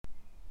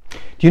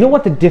Do you know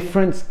what the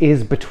difference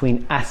is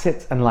between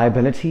assets and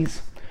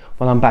liabilities?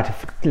 Well, I'm about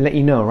to let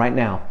you know right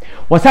now.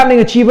 What's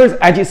happening, Achievers?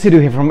 Ajit Sidhu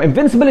here from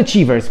Invincible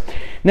Achievers.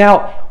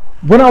 Now,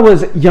 when I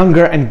was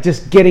younger and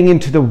just getting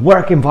into the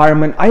work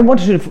environment, I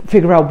wanted to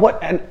figure out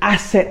what an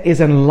asset is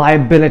and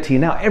liability.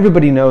 Now,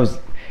 everybody knows,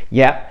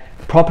 yeah,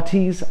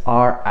 properties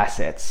are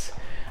assets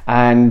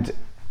and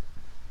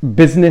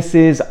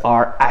businesses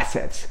are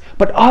assets.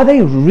 But are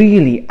they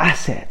really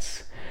assets?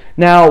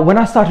 Now, when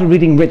I started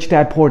reading Rich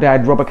Dad, Poor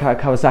Dad, Robert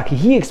Kiyosaki,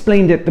 he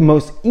explained it the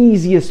most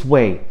easiest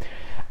way.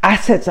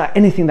 Assets are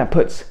anything that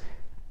puts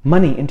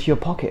money into your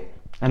pocket,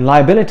 and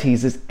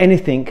liabilities is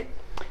anything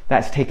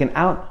that's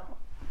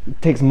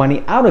takes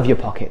money out of your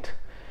pocket.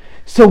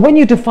 So when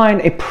you define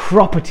a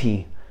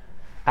property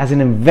as an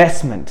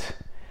investment,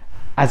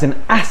 as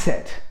an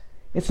asset,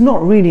 it's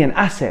not really an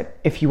asset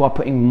if you are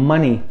putting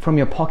money from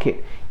your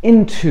pocket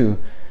into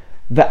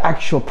the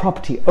actual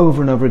property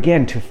over and over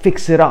again to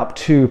fix it up,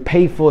 to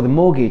pay for the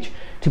mortgage,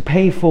 to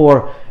pay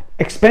for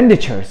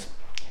expenditures.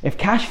 If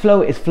cash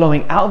flow is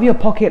flowing out of your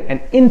pocket and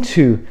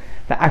into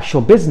the actual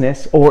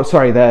business, or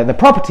sorry, the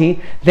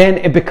property, then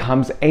it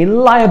becomes a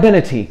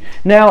liability.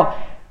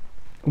 Now,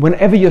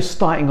 whenever you're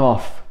starting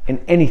off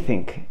in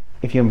anything,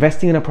 if you're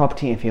investing in a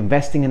property, if you're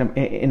investing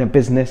in a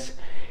business,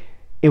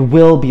 it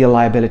will be a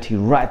liability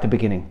right at the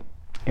beginning.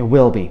 It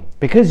will be,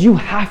 because you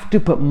have to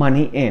put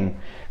money in.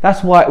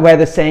 That's where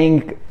the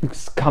saying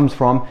comes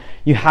from.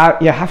 You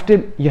have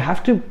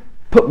to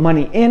put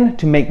money in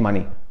to make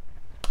money.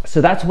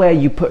 So that's where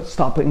you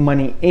start putting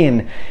money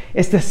in.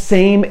 It's the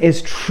same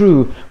is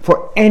true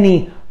for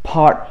any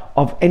part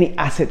of any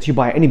assets you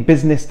buy, any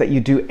business that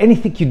you do,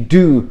 anything you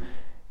do.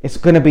 It's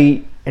going to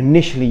be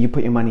initially you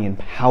put your money in.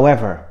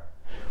 However,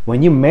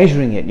 when you're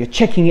measuring it, you're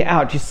checking it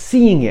out, you're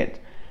seeing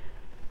it,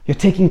 you're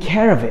taking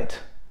care of it,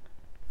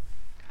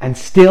 and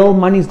still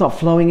money's not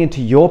flowing into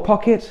your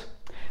pocket,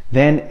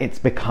 then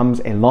it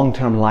becomes a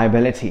long-term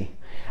liability.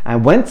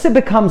 And once it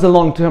becomes a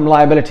long-term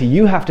liability,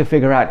 you have to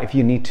figure out if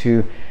you need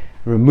to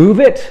remove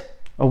it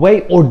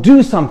away or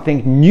do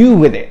something new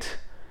with it.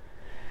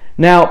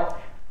 Now,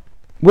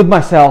 with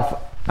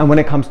myself, and when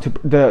it comes to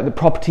the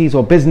properties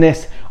or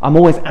business, I'm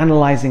always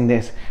analyzing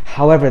this.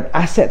 However,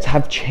 assets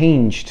have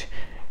changed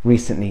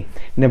recently.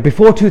 Now,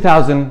 before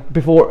 2000,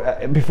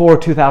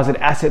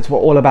 assets were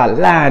all about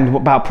land,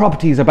 about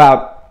properties,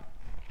 about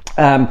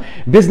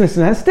business,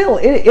 and still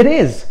it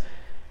is.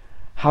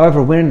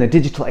 However, we're in the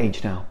digital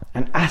age now,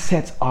 and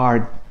assets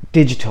are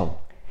digital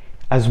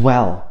as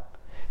well.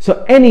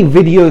 So any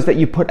videos that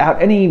you put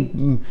out,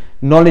 any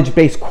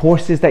knowledge-based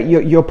courses that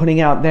you're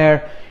putting out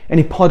there,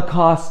 any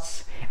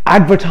podcasts,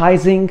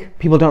 advertising,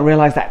 people don't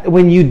realize that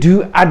when you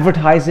do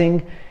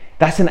advertising,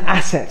 that's an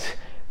asset.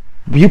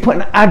 You put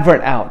an advert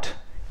out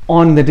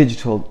on the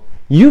digital,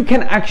 you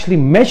can actually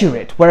measure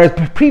it. Whereas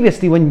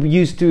previously, when we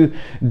used to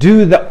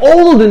do the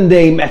olden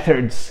day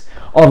methods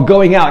of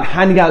going out,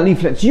 handing out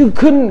leaflets, you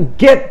couldn't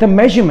get the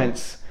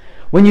measurements.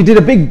 When you did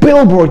a big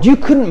billboard, you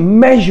couldn't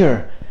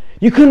measure.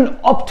 You couldn't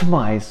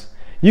optimize.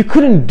 You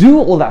couldn't do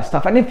all that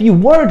stuff. And if you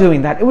were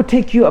doing that, it would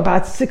take you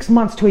about 6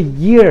 months to a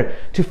year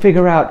to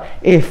figure out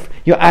if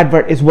your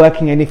advert is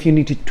working and if you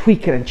need to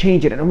tweak it and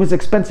change it. And it was an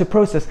expensive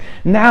process.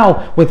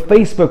 Now, with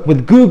Facebook,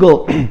 with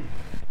Google,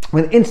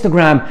 with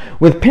Instagram,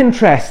 with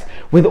Pinterest,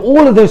 with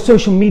all of those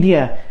social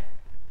media,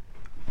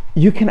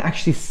 you can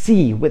actually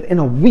see within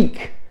a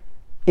week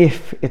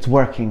if it's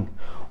working.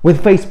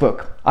 With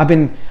Facebook, I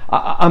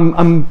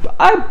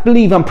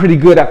believe I'm pretty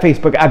good at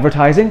Facebook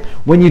advertising.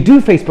 When you do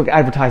Facebook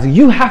advertising,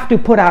 you have to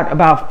put out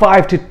about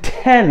 5 to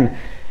 10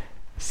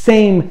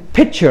 same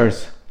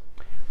pictures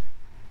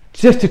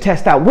just to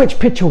test out which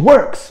picture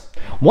works.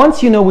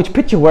 Once you know which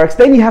picture works,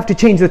 then you have to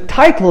change the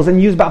titles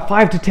and use about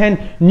 5 to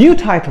 10 new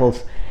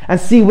titles and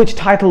see which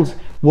titles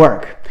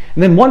work.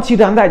 And then once you've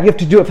done that, you have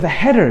to do it for the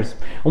headers.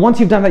 And once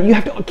you've done that, you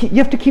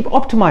have to keep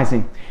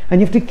optimizing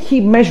and you have to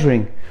keep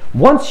measuring.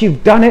 Once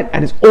you've done it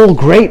and it's all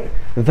great,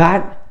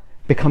 that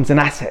becomes an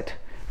asset,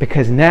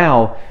 because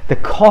now the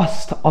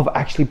cost of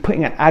actually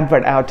putting an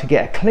advert out to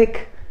get a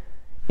click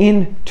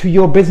into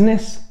your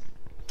business,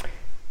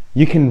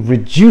 you can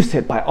reduce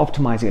it by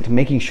optimizing it to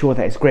making sure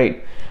that it's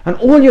great. And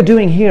all you're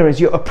doing here is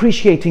you're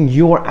appreciating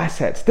your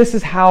assets. This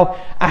is how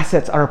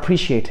assets are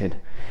appreciated.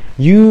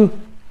 You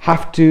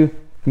have to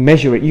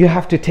measure it. You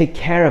have to take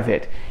care of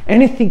it.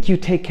 Anything you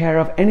take care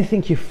of,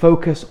 anything you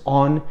focus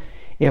on,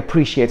 it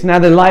appreciates. Now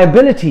the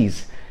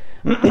liabilities,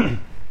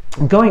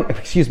 going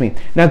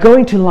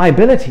to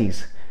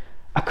liabilities,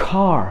 a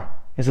car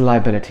is a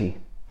liability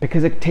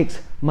because it takes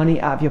money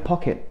out of your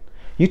pocket.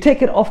 You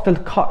take it off the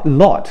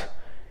lot,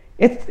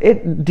 it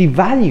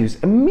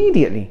devalues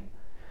immediately.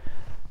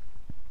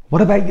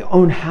 What about your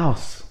own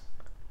house?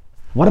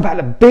 What about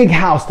a big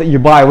house that you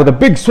buy with a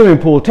big swimming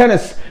pool,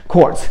 tennis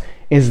courts?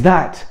 Is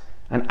that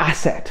an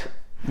asset?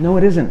 No,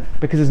 it isn't,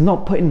 because it's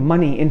not putting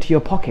money into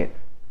your pocket.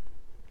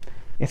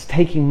 It's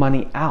taking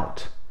money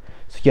out.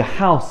 So your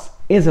house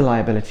is a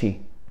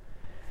liability.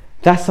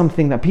 That's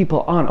something that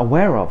people aren't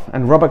aware of.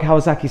 And Robert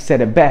Kiyosaki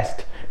said it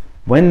best.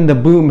 when the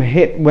boom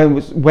hit, whenever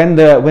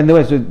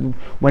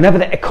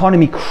the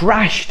economy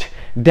crashed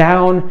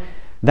down,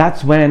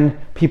 that's when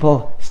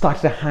people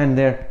started to hand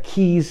their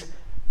keys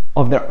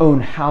of their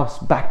own house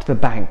back to the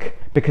bank,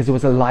 because it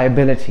was a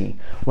liability.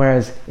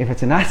 Whereas if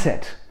it's an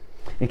asset,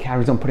 it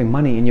carries on putting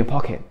money in your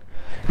pocket.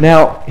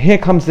 Now, here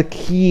comes the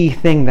key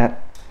thing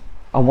that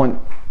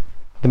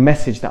the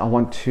message that I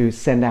want to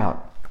send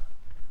out.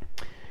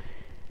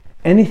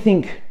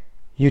 Anything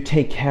you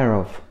take care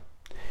of,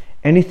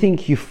 anything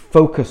you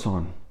focus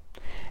on,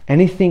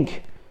 anything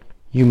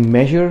you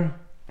measure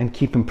and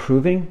keep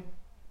improving,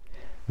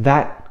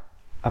 that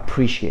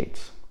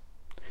appreciates.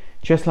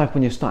 Just like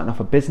when you're starting off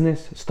a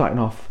business, starting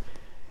off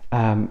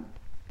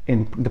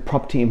in the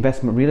property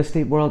investment real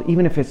estate world,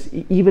 even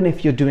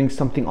if you're doing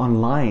something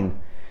online,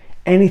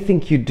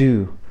 anything you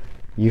do,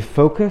 you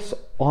focus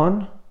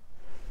on,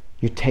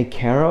 you take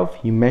care of,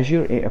 you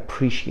measure, it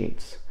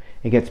appreciates.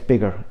 It gets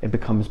bigger, it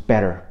becomes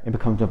better, it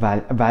becomes a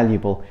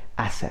valuable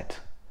asset.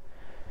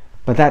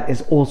 But that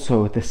is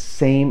also the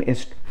same,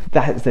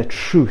 that is the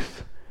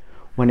truth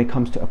when it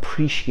comes to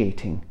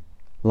appreciating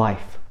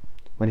life,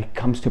 when it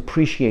comes to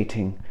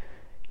appreciating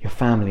your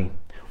family,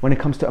 when it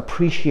comes to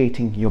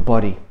appreciating your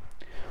body.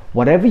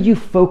 Whatever you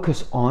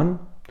focus on,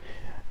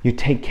 you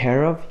take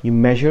care of, you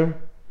measure,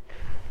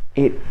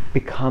 it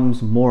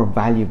becomes more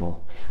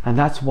valuable. And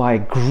that's why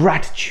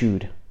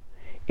gratitude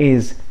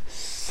is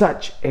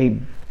such a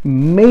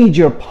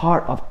major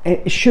part of,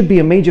 it should be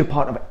a major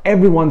part of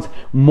everyone's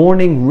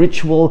morning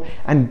ritual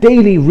and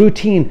daily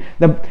routine.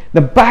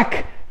 The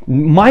back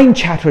mind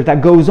chatter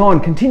that goes on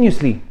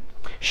continuously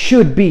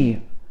should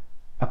be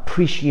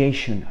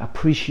appreciation,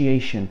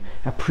 appreciation,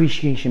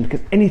 appreciation,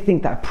 because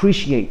anything that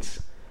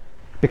appreciates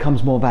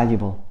becomes more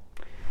valuable.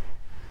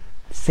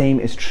 Same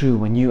is true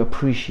when you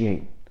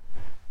appreciate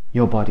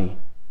your body,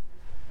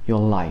 your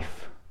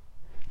life,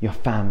 your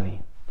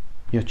family,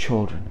 your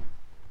children,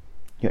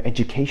 your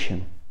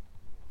education,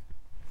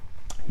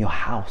 your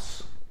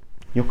house,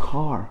 your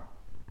car.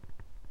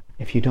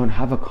 If you don't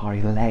have a car,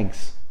 your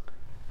legs.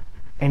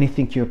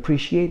 Anything you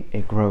appreciate,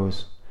 it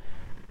grows.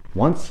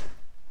 Once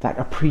that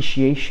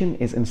appreciation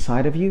is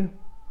inside of you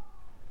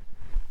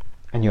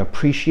and you're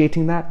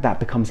appreciating that, that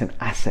becomes an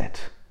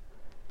asset.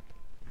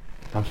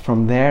 And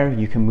from there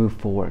you can move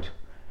forward,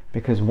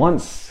 because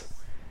once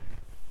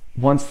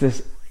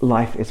this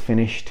life is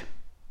finished,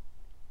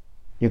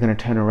 you're going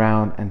to turn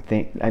around and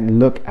think and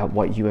look at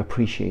what you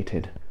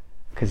appreciated,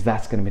 because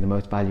that's going to be the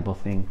most valuable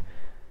thing.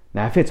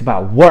 Now, if it's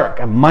about work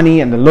and money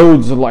and the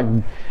loads of like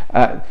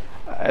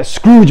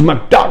Scrooge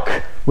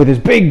McDuck with his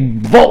big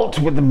vault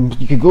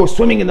you could go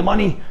swimming in the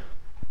money,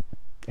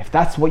 if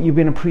that's what you've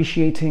been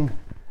appreciating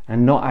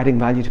and not adding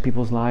value to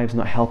people's lives,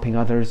 not helping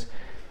others,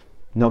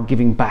 not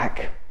giving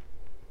back,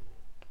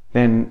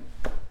 then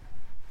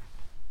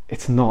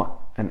it's not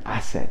an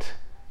asset.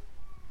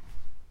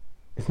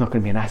 It's not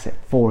going to be an asset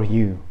for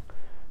you.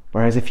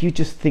 Whereas if you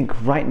just think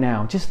right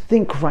now,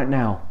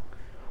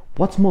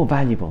 what's more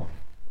valuable?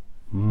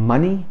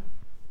 Money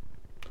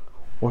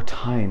or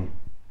time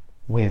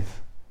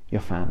with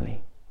your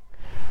family?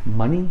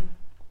 Money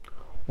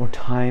or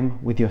time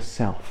with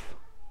yourself?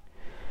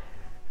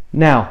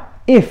 Now,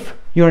 if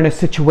you're in a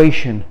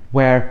situation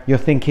where you're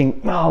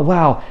thinking, oh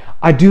wow,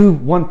 I do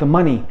want the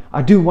money,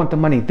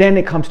 then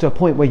it comes to a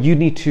point where you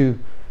need to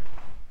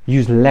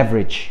use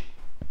leverage.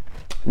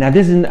 Now,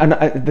 this is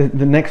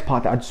the next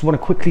part that I just want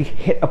to quickly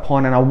hit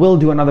upon, and I will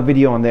do another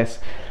video on this.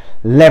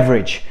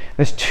 Leverage.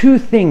 There's two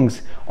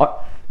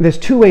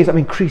ways of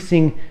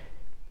increasing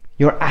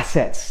your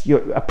assets,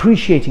 you're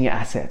appreciating your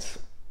assets.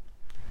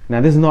 Now,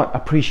 this is not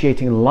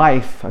appreciating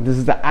life. This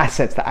is the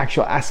assets, the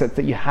actual assets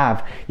that you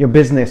have. Your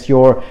business,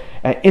 your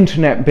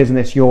internet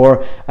business,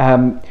 your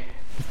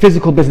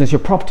physical business, your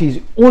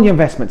properties, all your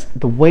investments.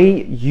 The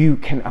way you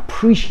can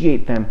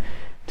appreciate them,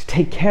 to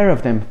take care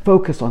of them,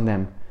 focus on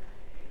them,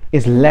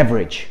 is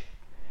leverage.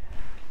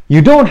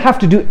 You don't have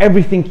to do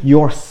everything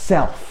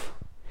yourself.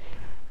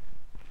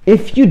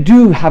 If you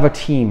do have a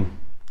team,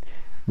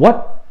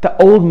 what the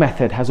old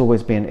method has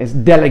always been is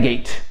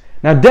delegate.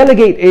 Now,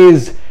 delegate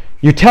is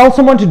you tell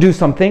someone to do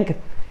something,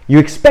 you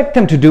expect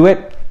them to do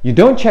it, you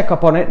don't check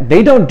up on it,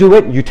 they don't do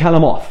it, you tell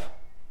them off.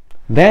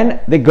 Then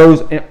it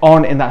goes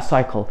on in that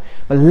cycle.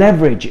 But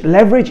leverage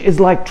is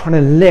like trying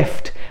to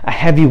lift a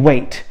heavy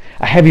weight,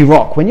 a heavy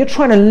rock. When you're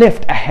trying to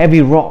lift a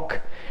heavy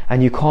rock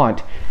and you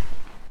can't,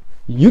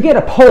 you get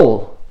a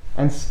pole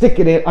and stick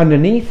it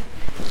underneath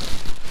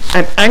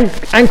and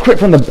anchor it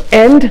from the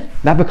end.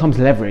 That becomes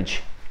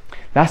leverage.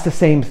 That's the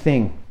same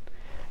thing.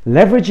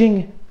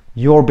 Leveraging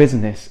your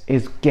business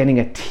is getting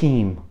a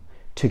team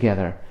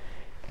together,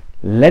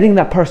 letting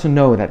that person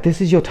know that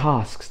this is your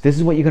tasks, this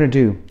is what you're going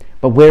to do,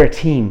 but we're a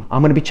team.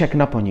 I'm going to be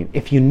checking up on you.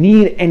 If you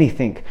need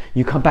anything,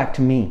 you come back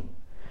to me.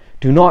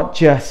 Do not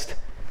just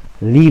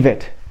leave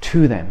it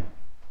to them.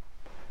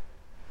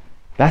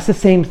 That's the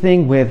same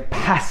thing with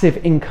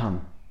passive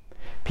income.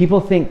 People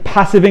think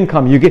passive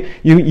income, you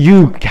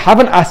have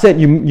an asset,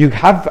 you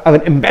have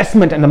an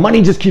investment and the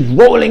money just keeps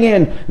rolling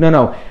in.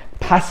 No,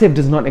 passive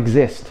does not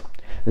exist.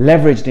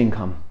 Leveraged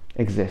income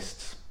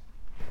exists.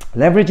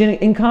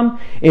 Leveraging income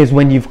is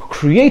when you've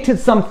created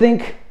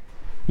something,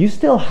 you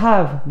still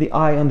have the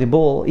eye on the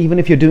ball. Even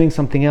if you're doing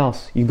something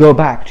else, you go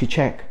back to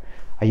check.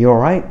 Are you all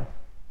right?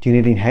 Do you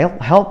need any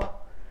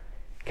help?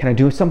 Can I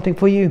do something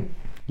for you?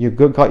 You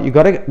got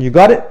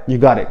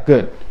it.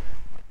 Good.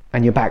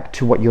 And you're back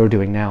to what you're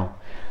doing now.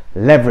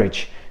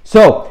 Leverage.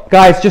 So,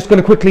 guys, just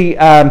going to quickly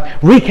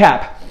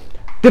recap.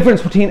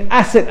 Difference between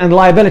asset and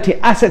liability.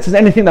 Assets is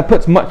anything that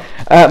puts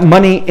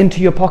money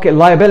into your pocket.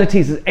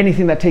 Liabilities is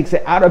anything that takes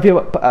it out of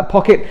your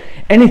pocket.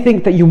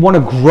 Anything that you want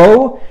to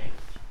grow,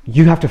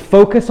 you have to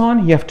focus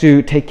on. You have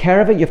to take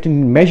care of it. You have to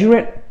measure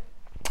it.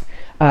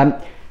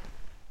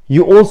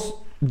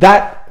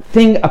 That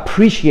thing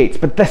appreciates,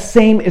 but the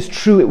same is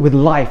true with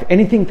life.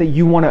 Anything that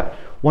you want to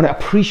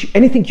appreciate,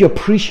 anything you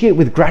appreciate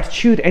with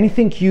gratitude,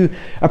 anything you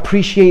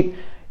appreciate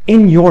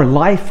in your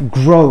life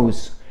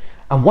grows.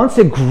 And once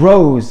it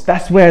grows,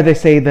 that's where they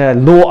say the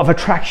law of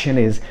attraction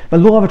is. The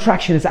law of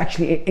attraction is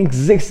actually, it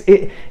exists.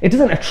 It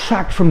doesn't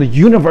attract from the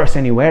universe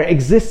anywhere. It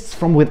exists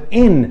from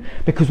within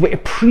because we're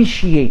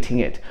appreciating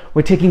it.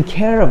 We're taking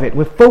care of it.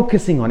 We're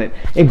focusing on it.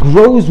 It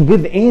grows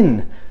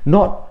within,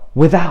 not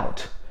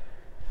without.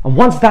 And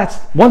once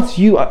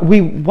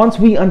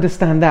we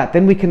understand that,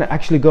 then we can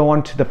actually go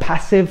on to the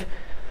passive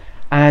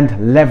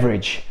and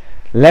leverage.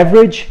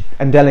 Leverage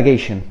and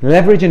delegation.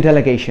 Leverage and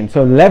delegation.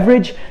 So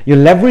leverage, you're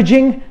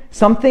leveraging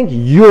something,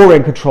 you're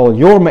in control,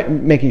 you're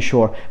making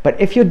sure.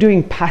 But if you're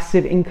doing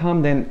passive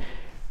income, then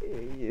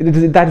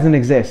that doesn't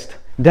exist.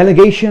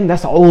 Delegation,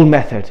 that's the old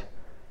method.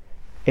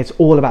 It's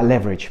all about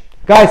leverage.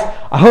 Guys,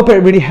 I hope it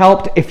really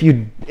helped. If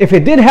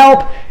it did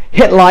help,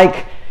 hit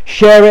like,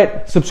 share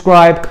it,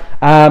 subscribe,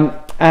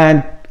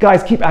 and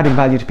guys, keep adding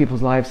value to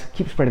people's lives,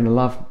 keep spreading the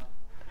love.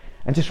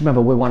 And just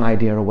remember, we're one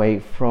idea away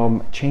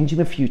from changing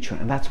the future,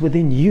 and that's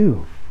within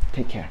you.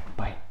 Take care.